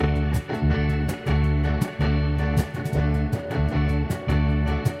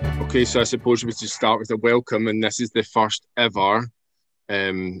Okay, so I suppose we should start with a welcome, and this is the first ever,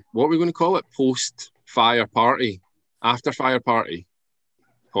 what are we going to call it? Post-fire party, after-fire party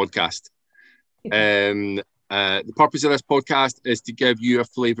podcast. The purpose of this podcast is to give you a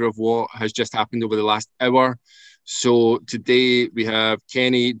flavour of what has just happened over the last hour. So today we have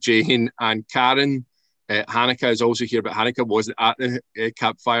Kenny, Jane and Karen. Hanneke is also here, but Hanneke wasn't at the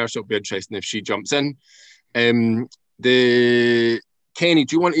campfire, so it'll be interesting if she jumps in. Kenny,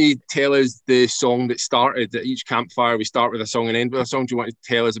 do you want to tell us the song that started at each campfire? We start with a song and end with a song. Do you want to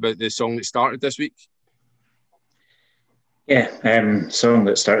tell us about the song that started this week? Yeah, song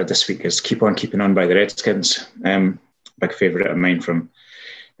that started this week is Keep On Keeping On by the Redskins. Big favourite of mine from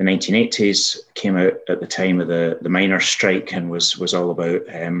the 1980s. Came out at the time of the miners' strike and was all about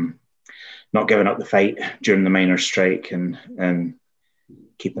not giving up the fight during the miners' strike and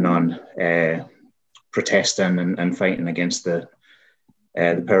keeping on protesting and fighting against the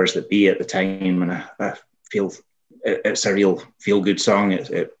powers that be at the time. And I feel it's a real feel-good song.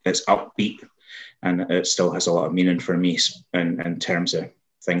 It's upbeat, and it still has a lot of meaning for me in terms of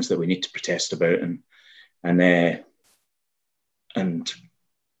things that we need to protest about and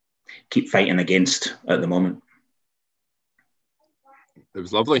keep fighting against at the moment. It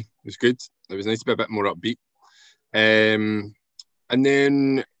was lovely. It was good. It was nice to be a bit more upbeat. And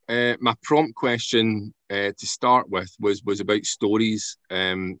then my prompt question to start with was about stories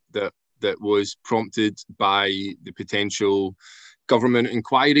that was prompted by the potential government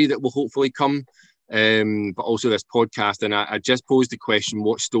inquiry that will hopefully come, but also this podcast. And I just posed the question: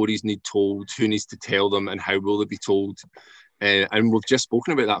 what stories need told? Who needs to tell them? And how will they be told? And we've just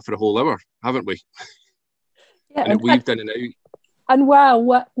spoken about that for a whole hour, haven't we? Yeah, and it weaved in and out. And wow,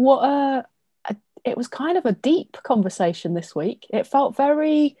 what it was kind of a deep conversation this week. It felt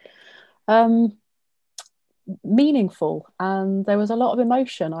very meaningful, and there was a lot of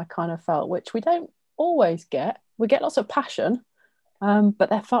emotion I kind of felt, which we don't always get. We get lots of passion, but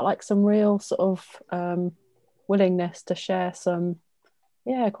there felt like some real sort of willingness to share some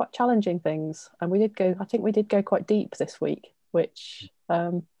quite challenging things. And I think we did go quite deep this week, which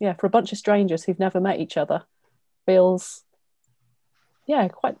for a bunch of strangers who've never met each other feels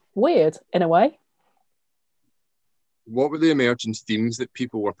quite weird in a way. What were the emerging themes that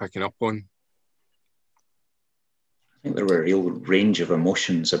people were picking up on? I think there were a real range of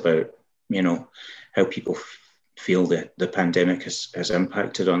emotions about, how people feel that the pandemic has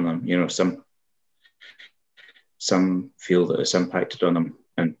impacted on them. Some feel that it's impacted on them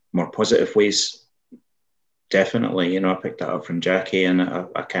in more positive ways. Definitely, I picked that up from Jackie, and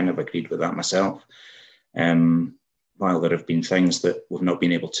I kind of agreed with that myself. While there have been things that we've not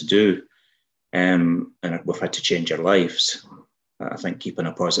been able to do, and we've had to change our lives, I think keeping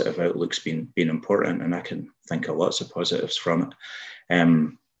a positive outlook's been important, and I can think of lots of positives from it.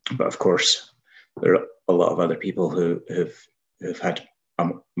 But of course, there are a lot of other people who've had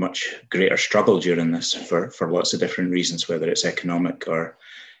a much greater struggle during this for lots of different reasons, whether it's economic or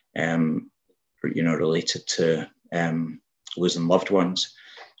related to losing loved ones.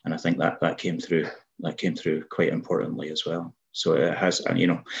 And I think that came through quite importantly as well. So it has, I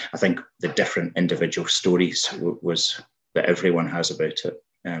think the different individual stories that everyone has about it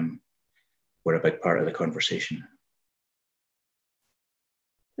were a big part of the conversation.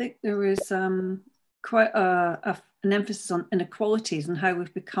 I think there was quite an emphasis on inequalities and how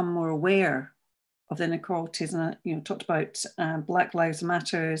we've become more aware of the inequalities. And talked about Black Lives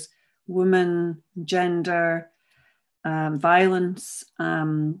Matters, women, gender, violence,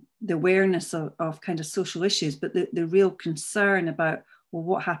 the awareness of kind of social issues, but the real concern about, well,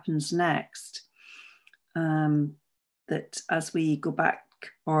 what happens next? That as we go back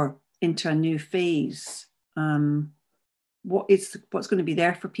or into a new phase, what's going to be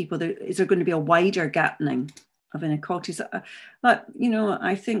there for people? Is there going to be a wider gaping of inequalities? But,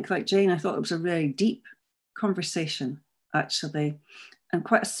 I think, like Jane, I thought it was a really deep conversation, actually, and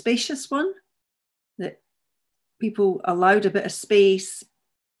quite a spacious one, that people allowed a bit of space,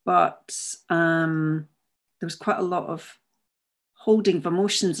 but there was quite a lot of holding of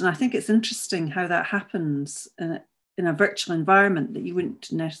emotions. And I think it's interesting how that happens in a virtual environment that you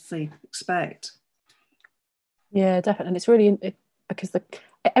wouldn't necessarily expect. Yeah, definitely. And it's really because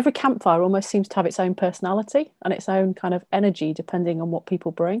every campfire almost seems to have its own personality and its own kind of energy depending on what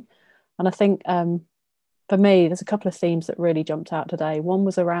people bring. And I think for me, there's a couple of themes that really jumped out today. One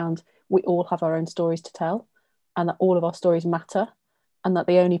was around we all have our own stories to tell, and that all of our stories matter, and that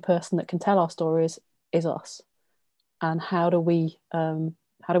the only person that can tell our stories is us. And how do we own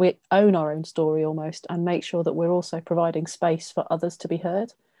our own story almost, and make sure that we're also providing space for others to be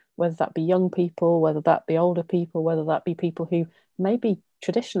heard, whether that be young people, whether that be older people, whether that be people who maybe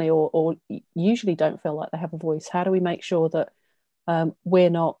traditionally or usually don't feel like they have a voice. How do we make sure that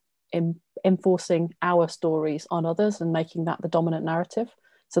we're not enforcing our stories on others and making that the dominant narrative?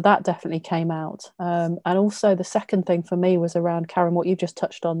 So that definitely came out. And also the second thing for me was around, Karen, what you've just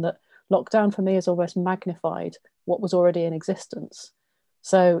touched on, that lockdown for me has almost magnified what was already in existence.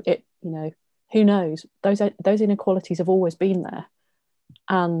 So it, who knows, those inequalities have always been there.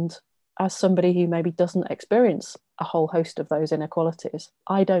 And as somebody who maybe doesn't experience a whole host of those inequalities,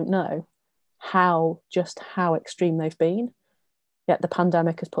 I don't know how extreme they've been. Yet the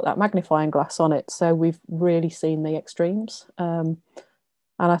pandemic has put that magnifying glass on it. So we've really seen the extremes. And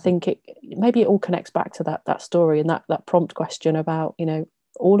I think maybe it all connects back to that story and that prompt question about,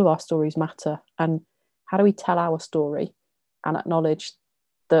 all of our stories matter. And how do we tell our story and acknowledge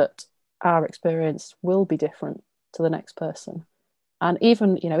that our experience will be different to the next person? And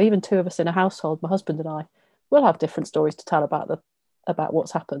even two of us in a household, my husband and I, will have different stories to tell about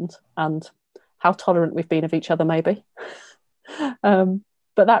what's happened and how tolerant we've been of each other, maybe. But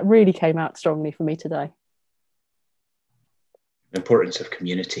that really came out strongly for me today. The importance of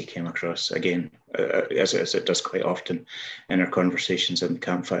community came across again, as it does quite often in our conversations and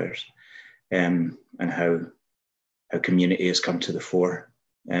campfires, and how community has come to the fore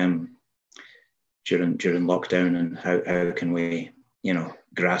during lockdown, and how can we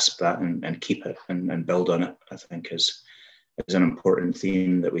grasp that and keep it and build on it, I think is an important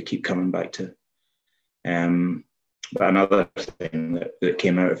theme that we keep coming back to. But another thing that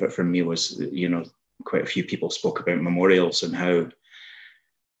came out of it for me was, quite a few people spoke about memorials and how,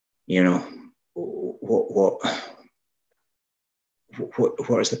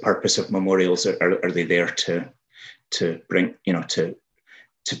 what is the purpose of memorials? Are they there to bring,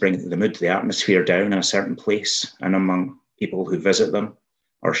 to bring the mood, the atmosphere down in a certain place and among people who visit them,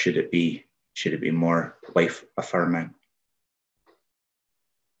 or should it be more life affirming?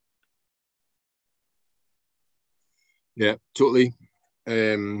 Yeah, totally.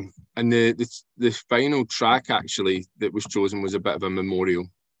 And the final track actually that was chosen was a bit of a memorial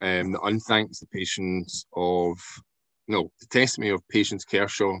that unthanks the patience of the testimony of Patience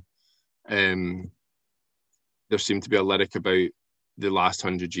Kershaw. There seemed to be a lyric about the last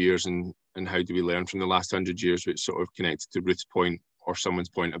 100 years and how do we learn from the last 100 years, which sort of connected to Ruth's point or someone's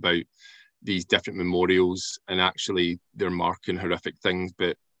point about these different memorials, and actually they're marking horrific things,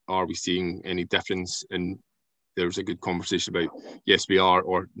 but are we seeing any difference? And there was a good conversation about yes we are,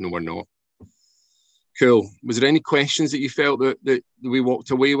 or no we're not. Cool. Was there any questions that you felt that we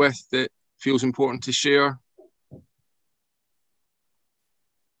walked away with that feels important to share?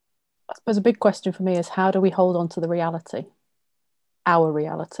 I suppose a big question for me is, how do we hold on to the reality, our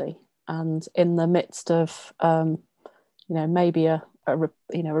reality, and in the midst of maybe a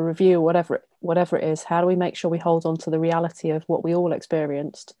review or whatever it is, how do we make sure we hold on to the reality of what we all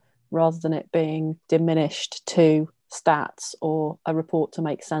experienced, rather than it being diminished to stats or a report to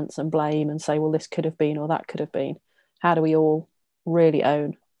make sense and blame and say, well, this could have been or that could have been? How do we all really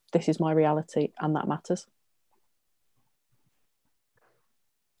own, this is my reality and that matters?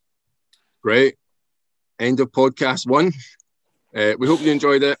 Great. End of podcast 1. We hope you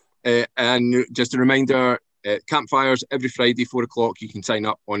enjoyed it. And just a reminder, campfires every Friday, 4:00. You can sign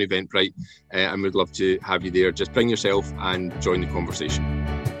up on Eventbrite, and we'd love to have you there. Just bring yourself and join the conversation.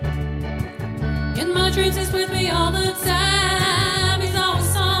 In my dreams, it's with me all the time.